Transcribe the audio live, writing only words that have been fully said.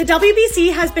The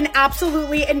WBC has been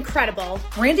absolutely incredible.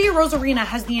 Randy Arozarena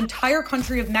has the entire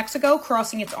country of Mexico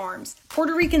crossing its arms.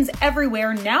 Puerto Ricans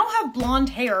everywhere now have blonde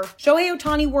hair. Shohei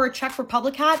Ohtani wore a Czech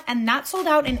Republic hat, and that sold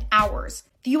out in hours.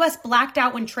 The U.S. blacked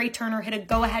out when Trey Turner hit a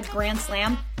go-ahead grand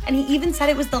slam, and he even said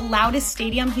it was the loudest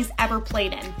stadium he's ever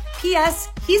played in. P.S.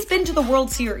 He's been to the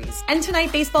World Series. And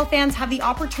tonight, baseball fans have the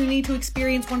opportunity to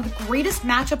experience one of the greatest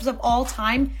matchups of all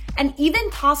time, and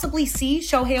even possibly see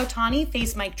Shohei Ohtani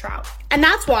face Mike Trout. And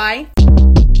that's why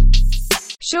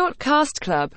Short Cast Club